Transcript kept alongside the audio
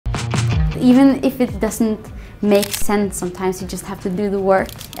even if it doesn't make sense, sometimes you just have to do the work,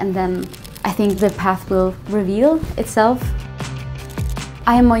 and then I think the path will reveal itself.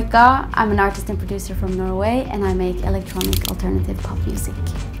 I am Moyka, I'm an artist and producer from Norway, and I make electronic alternative pop music.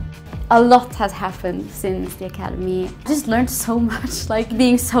 A lot has happened since the academy. I just learned so much, like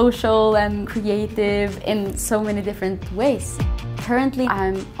being social and creative in so many different ways. Currently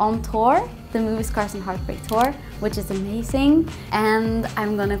I'm on tour, the Movie Scars and Heartbreak tour, which is amazing, and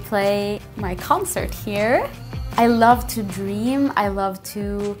I'm gonna play my concert here. I love to dream, I love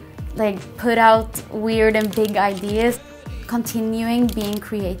to put out weird and big ideas. Continuing being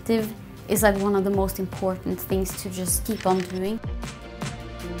creative is like one of the most important things to just keep on doing.